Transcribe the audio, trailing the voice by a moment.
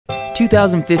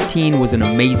2015 was an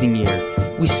amazing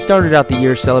year. We started out the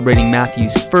year celebrating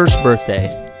Matthew's first birthday.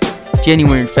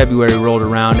 January and February rolled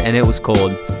around and it was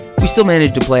cold. We still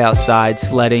managed to play outside,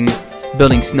 sledding,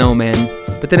 building snowmen,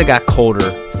 but then it got colder.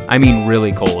 I mean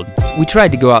really cold. We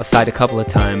tried to go outside a couple of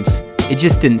times. It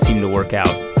just didn't seem to work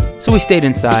out. So we stayed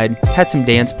inside, had some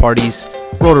dance parties,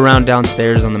 rolled around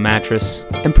downstairs on the mattress,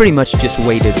 and pretty much just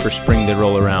waited for spring to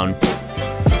roll around.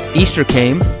 Easter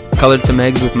came, colored some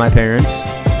eggs with my parents,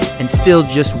 and still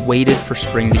just waited for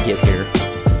spring to get here.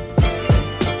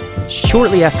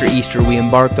 Shortly after Easter, we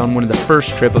embarked on one of the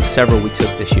first trip of several we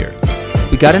took this year.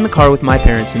 We got in the car with my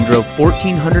parents and drove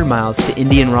 1,400 miles to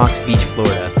Indian Rocks Beach,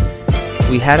 Florida.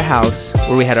 We had a house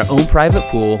where we had our own private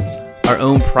pool, our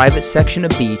own private section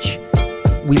of beach.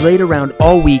 We laid around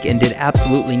all week and did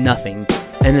absolutely nothing,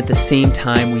 and at the same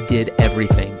time we did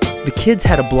everything. The kids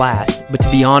had a blast, but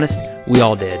to be honest, we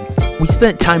all did. We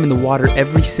spent time in the water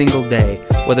every single day,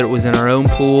 whether it was in our own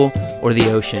pool or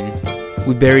the ocean.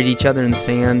 We buried each other in the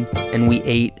sand, and we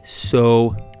ate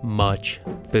so much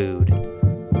food.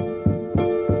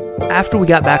 After we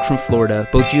got back from Florida,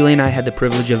 both Julie and I had the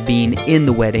privilege of being in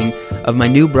the wedding of my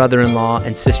new brother-in-law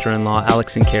and sister-in-law,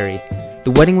 Alex and Carrie.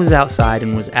 The wedding was outside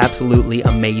and was absolutely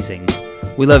amazing.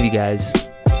 We love you guys.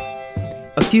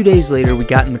 A few days later, we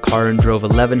got in the car and drove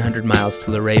 1,100 miles to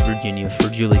Luray, Virginia for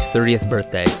Julie's 30th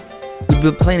birthday. We'd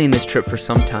been planning this trip for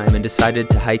some time and decided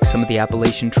to hike some of the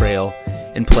Appalachian Trail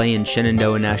and play in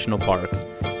Shenandoah National Park.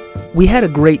 We had a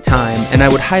great time, and I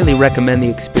would highly recommend the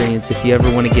experience if you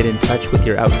ever want to get in touch with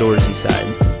your outdoorsy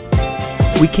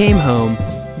side. We came home,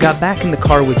 got back in the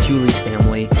car with Julie's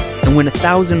family, and went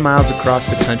 1,000 miles across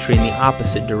the country in the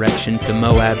opposite direction to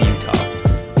Moab,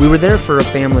 Utah. We were there for a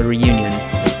family reunion,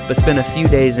 but spent a few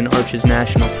days in Arches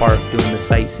National Park doing the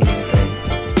sightseeing thing.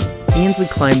 Ainsley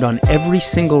climbed on every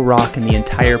single rock in the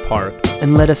entire park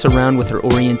and led us around with her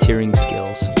orienteering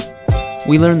skills.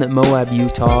 We learned that Moab,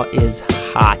 Utah is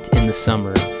hot in the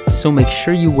summer, so make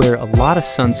sure you wear a lot of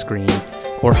sunscreen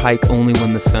or hike only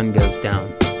when the sun goes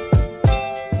down.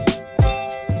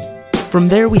 From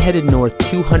there we headed north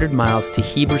 200 miles to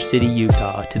Heber City,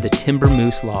 Utah to the Timber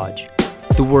Moose Lodge,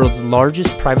 the world's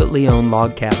largest privately owned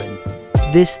log cabin.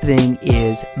 This thing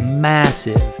is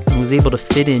massive and was able to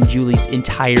fit in Julie's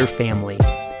entire family.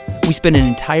 We spent an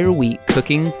entire week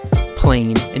cooking,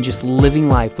 playing, and just living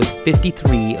life with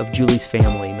 53 of Julie's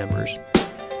family members.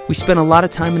 We spent a lot of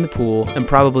time in the pool and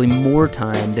probably more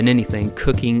time than anything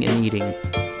cooking and eating.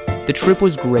 The trip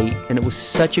was great, and it was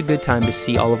such a good time to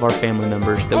see all of our family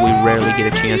members that we rarely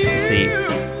get a chance to see.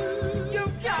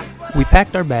 We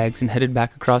packed our bags and headed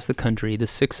back across the country, the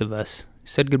 6 of us,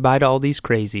 said goodbye to all these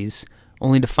crazies,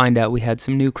 only to find out we had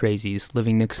some new crazies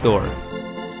living next door.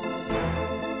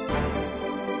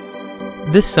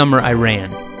 This summer I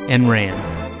ran, and ran,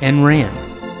 and ran,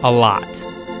 a lot.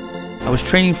 I was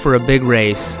training for a big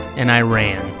race, and I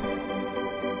ran.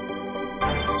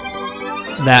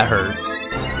 That hurt.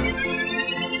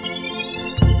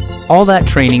 All that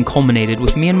training culminated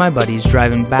with me and my buddies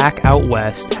driving back out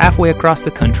west, halfway across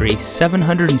the country,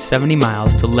 770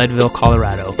 miles to Leadville,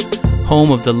 Colorado,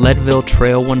 home of the Leadville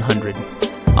Trail 100,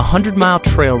 a 100-mile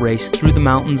trail race through the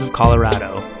mountains of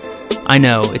Colorado. I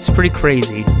know, it's pretty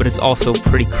crazy, but it's also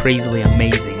pretty crazily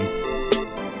amazing.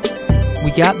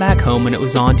 We got back home and it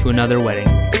was on to another wedding.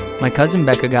 My cousin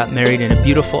Becca got married in a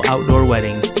beautiful outdoor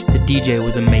wedding. The DJ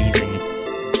was amazing.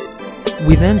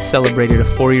 We then celebrated a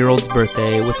 4-year-old's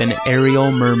birthday with an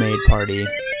aerial mermaid party.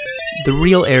 The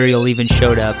real Ariel even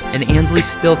showed up, and Ainsley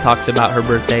still talks about her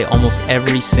birthday almost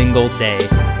every single day.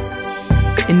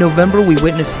 In November, we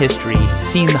witnessed history,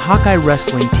 seeing the Hawkeye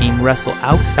wrestling team wrestle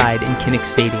outside in Kinnick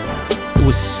Stadium. It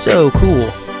was so cool.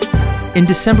 In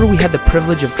December, we had the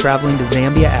privilege of traveling to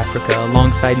Zambia, Africa,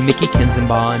 alongside Mickey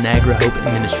Kinzenbaugh and Agra Hope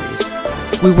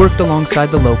Ministries. We worked alongside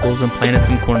the locals and planted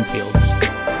some cornfields.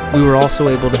 We were also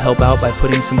able to help out by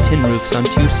putting some tin roofs on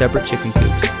 2 separate chicken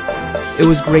coops. It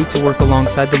was great to work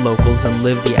alongside the locals and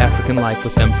live the African life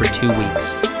with them for 2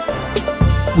 weeks.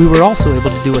 We were also able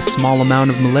to do a small amount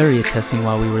of malaria testing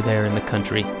while we were there in the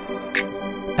country.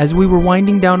 As we were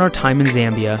winding down our time in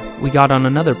Zambia, we got on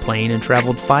another plane and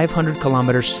traveled 500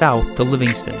 kilometers south to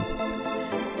Livingston.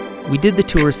 We did the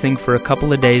tourist thing for a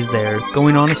couple of days there,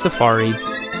 going on a safari,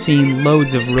 seeing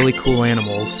loads of really cool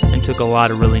animals, and took a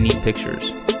lot of really neat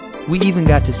pictures. We even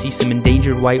got to see some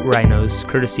endangered white rhinos,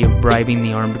 courtesy of bribing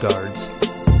the armed guards.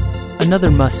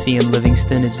 Another must-see in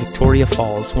Livingston is Victoria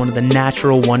Falls, one of the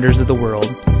natural wonders of the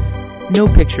world. No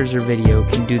pictures or video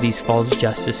can do these falls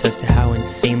justice as to how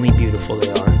insanely beautiful they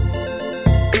are.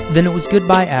 Then it was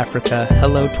goodbye Africa,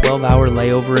 hello 12-hour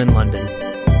layover in London.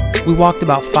 We walked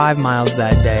about 5 miles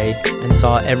that day and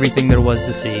saw everything there was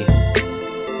to see.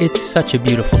 It's such a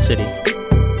beautiful city.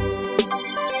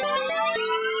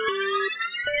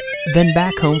 Then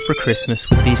back home for Christmas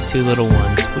with these 2 little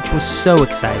ones, which was so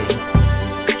exciting.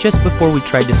 Just before we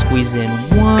tried to squeeze in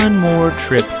one more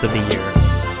trip for the year.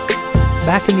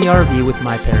 Back in the RV with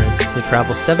my parents to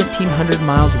travel 1,700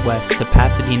 miles west to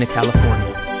Pasadena,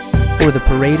 California, for the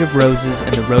Parade of Roses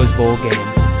and the Rose Bowl game.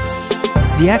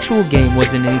 The actual game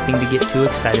wasn't anything to get too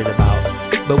excited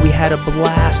about, but we had a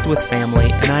blast with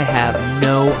family, and I have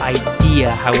no idea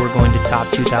how we're going to top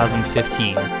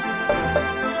 2015.